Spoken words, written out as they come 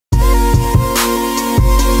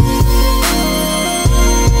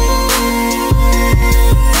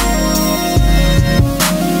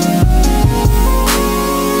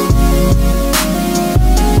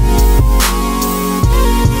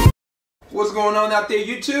going on out there,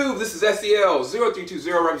 YouTube? This is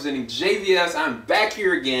SEL0320 representing JVS. I'm back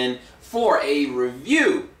here again for a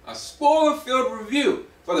review, a spoiler-filled review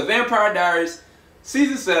for the Vampire Diaries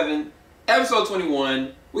Season 7, Episode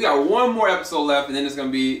 21. We got one more episode left, and then it's going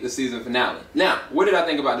to be the season finale. Now, what did I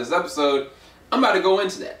think about this episode? I'm about to go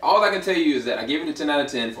into that. All I can tell you is that I gave it a 10 out of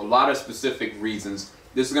 10 for a lot of specific reasons.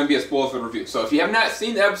 This is going to be a spoiler-filled review. So if you have not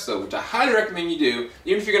seen the episode, which I highly recommend you do,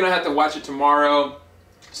 even if you're going to have to watch it tomorrow,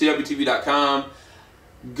 CWTV.com.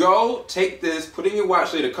 Go take this, put it in your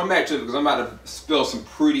watch later, come back to it because I'm about to spill some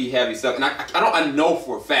pretty heavy stuff. And I know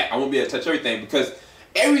for a fact I won't be able to touch everything because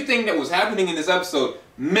everything that was happening in this episode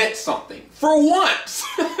meant something for once.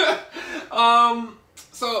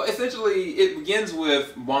 So essentially, it begins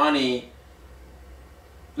with Bonnie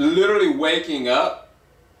literally waking up,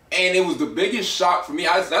 and it was the biggest shock for me.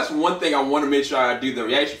 That's one thing I want to make sure I do the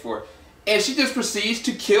reaction for. And she just proceeds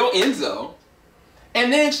to kill Enzo.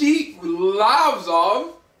 And then she lobs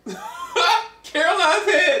off Caroline's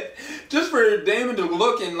head just for Damon to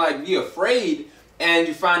look and like be afraid. And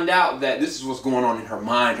you find out that this is what's going on in her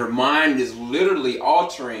mind. Her mind is literally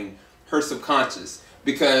altering her subconscious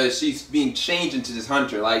because she's being changed into this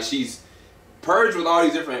hunter. Like she's purged with all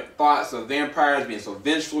these different thoughts of vampires being so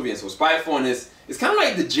vengeful, being so spiteful. And it's kind of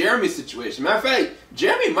like the Jeremy situation. Matter of fact,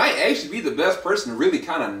 Jeremy might actually be the best person to really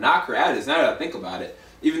kind of knock her out of this now that I think about it.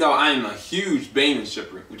 Even though I am a huge Damon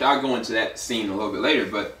shipper, which I'll go into that scene a little bit later,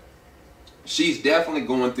 but she's definitely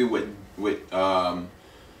going through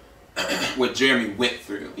what Jeremy went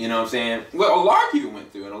through. You know what I'm saying? What Alaric even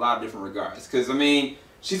went through in a lot of different regards. Because I mean,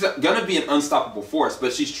 she's gonna be an unstoppable force,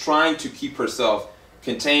 but she's trying to keep herself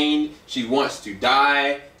contained. She wants to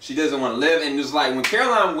die. She doesn't want to live. And it was like when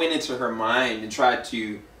Caroline went into her mind and tried to,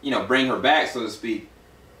 you know, bring her back, so to speak,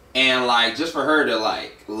 and like just for her to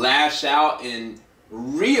like lash out and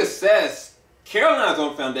reassess Caroline's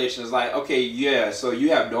own foundation is like, okay, yeah, so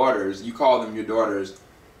you have daughters, you call them your daughters,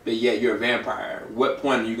 but yet you're a vampire. What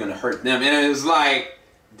point are you gonna hurt them? And it was like,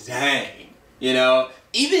 dang, you know.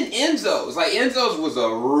 Even Enzo's, like Enzo's was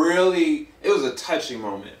it was a touching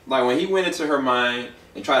moment. Like when he went into her mind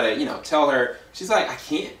and tried to, you know, tell her, she's like, I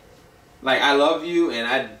can't. Like I love you, and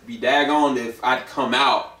I'd be daggone if I'd come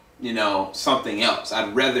out, you know, something else.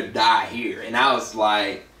 I'd rather die here. And I was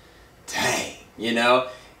like, dang. You know,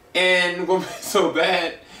 and what was so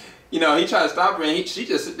bad, you know, he tried to stop her, and she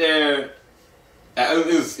just sit there.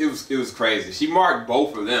 It was crazy. She marked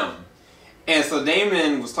both of them, and so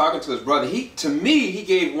Damon was talking to his brother. To me, he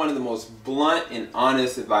gave one of the most blunt and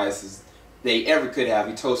honest advices they ever could have.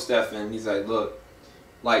 He told Stefan, he's like, look,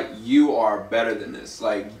 like you are better than this.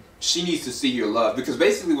 Like she needs to see your love, because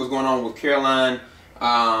basically what's going on with Caroline,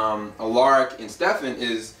 Alaric, and Stefan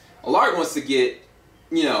is Alaric wants to get.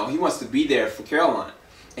 You know, he wants to be there for Caroline.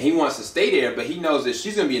 And he wants to stay there, but he knows that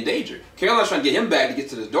she's going to be in danger. Caroline's trying to get him back to get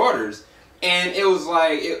to his daughters. And it was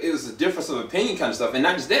like, it was a difference of opinion kind of stuff. And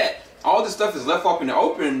not just that, all this stuff is left up in the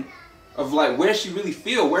open of like, where she really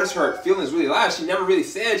feel, where's her feelings really lie. She never really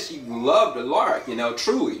said she loved Alaric, you know,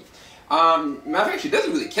 truly. Matter of fact, she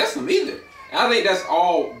doesn't really kiss him either. And I think that's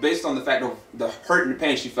all based on the fact of the hurt and the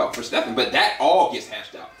pain she felt for Stefan. But that all gets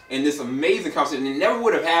hashed out in this amazing conversation. It never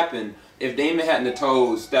would have happened if Damon hadn't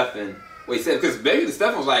told Stefan what he said. Because basically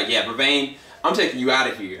Stefan was like, yeah, Vervain, I'm taking you out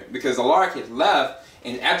of here. Because Alaric had left,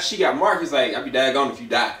 and after she got marked, he's like, I'll be daggone if you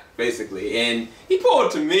die, basically. And he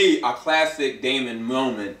pulled, to me, a classic Damon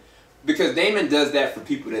moment. Because Damon does that for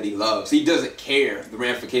people that he loves. He doesn't care the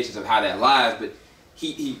ramifications of how that lies, but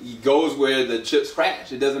he goes where the chips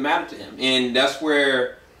crash. It doesn't matter to him. And that's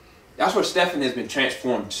where Stefan has been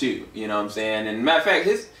transformed too. You know what I'm saying? And matter of fact,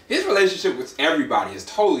 his relationship with everybody is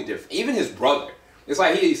totally different. Even his brother. It's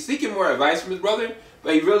like he's seeking more advice from his brother,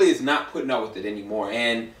 but he really is not putting up with it anymore.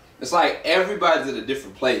 And it's like everybody's at a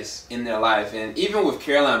different place in their life. And even with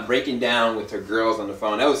Caroline breaking down with her girls on the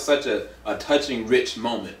phone, that was such a touching, rich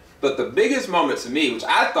moment. But the biggest moment to me, which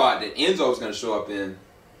I thought that Enzo was going to show up in,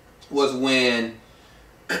 was when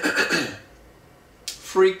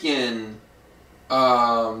freaking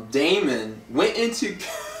Damon went into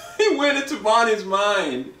Bonnie's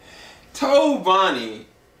mind, told Bonnie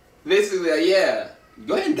basically like, yeah,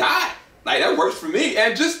 go ahead and die, like that works for me,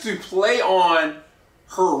 and just to play on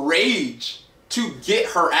her rage to get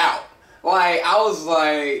her out. Like I was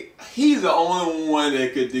like, he's the only one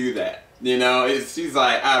that could do that, you know. She's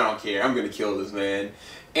like, I don't care, I'm gonna kill this man.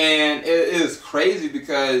 And it is crazy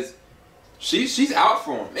because she's out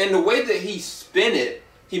for him, and the way that he spin it,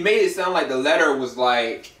 he made it sound like the letter was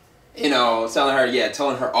like, you know, telling her, yeah,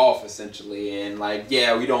 telling her off essentially, and like,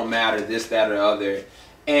 yeah, we don't matter, this, that, or the other.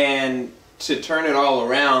 And to turn it all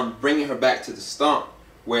around, bringing her back to the stump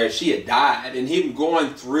where she had died, and him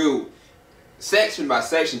going through section by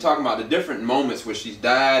section, talking about the different moments where she's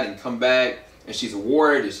died and come back, and she's a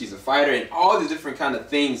warrior, and she's a fighter, and all these different kind of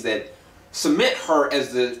things that cement her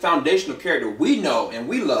as the foundational character we know and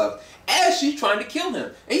we love, as she's trying to kill him.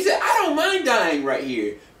 And he said, I don't mind dying right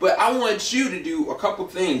here, but I want you to do a couple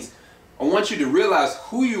things. I want you to realize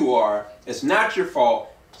who you are. It's not your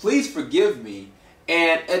fault. Please forgive me.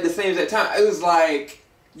 And at the same time, it was like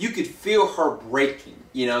you could feel her breaking.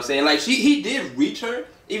 You know what I'm saying? Like he did reach her,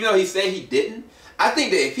 even though he said he didn't. I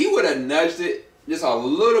think that if he would have nudged it just a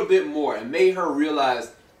little bit more and made her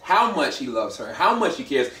realize how much he loves her, how much he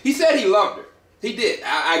cares. He said he loved her. He did.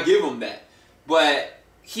 I give him that. But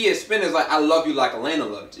he had spent his like, I love you like Elena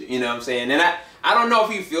loved you. You know what I'm saying? And I don't know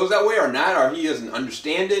if he feels that way or not, or he doesn't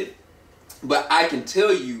understand it. But I can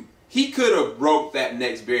tell you, he could have broke that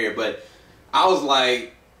next barrier. But I was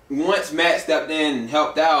like, once Matt stepped in and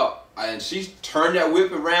helped out, and she turned that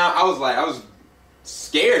whip around, I was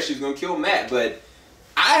scared she was going to kill Matt. But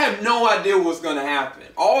I have no idea what's going to happen.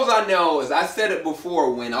 All I know is, I said it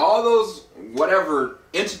before, when all those whatever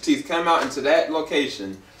entities come out into that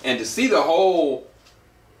location, and to see the whole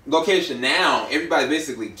location now, everybody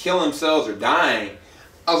basically kill themselves or dying,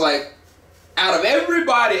 I was like, out of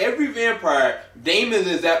everybody, every vampire, Damon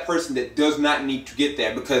is that person that does not need to get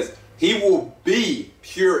that, because he will be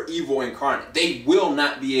pure evil incarnate. They will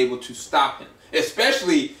not be able to stop him,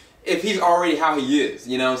 especially if he's already how he is.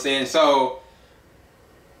 You know what I'm saying? So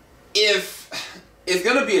if it's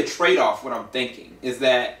going to be a trade-off, what I'm thinking is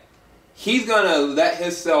that he's going to let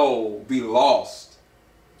his soul be lost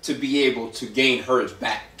to be able to gain hers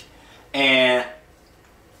back. And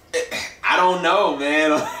I don't know,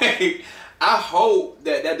 man. Like, I hope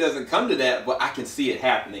that that doesn't come to that, but I can see it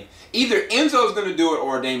happening. Either Enzo's going to do it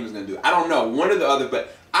or Damon's going to do it. I don't know, one or the other,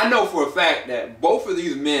 but I know for a fact that both of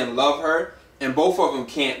these men love her, and both of them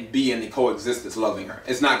can't be in the coexistence loving her.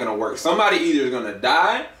 It's not going to work. Somebody either is going to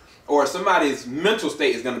die, or somebody's mental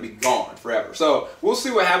state is going to be gone forever. So we'll see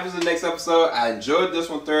what happens in the next episode. I enjoyed this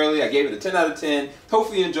one thoroughly. I gave it a 10 out of 10.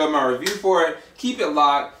 Hopefully you enjoyed my review for it. Keep it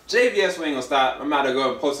locked. JVS, we ain't going to stop. I'm about to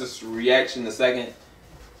go and post this reaction in a second.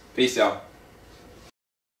 Peace, y'all.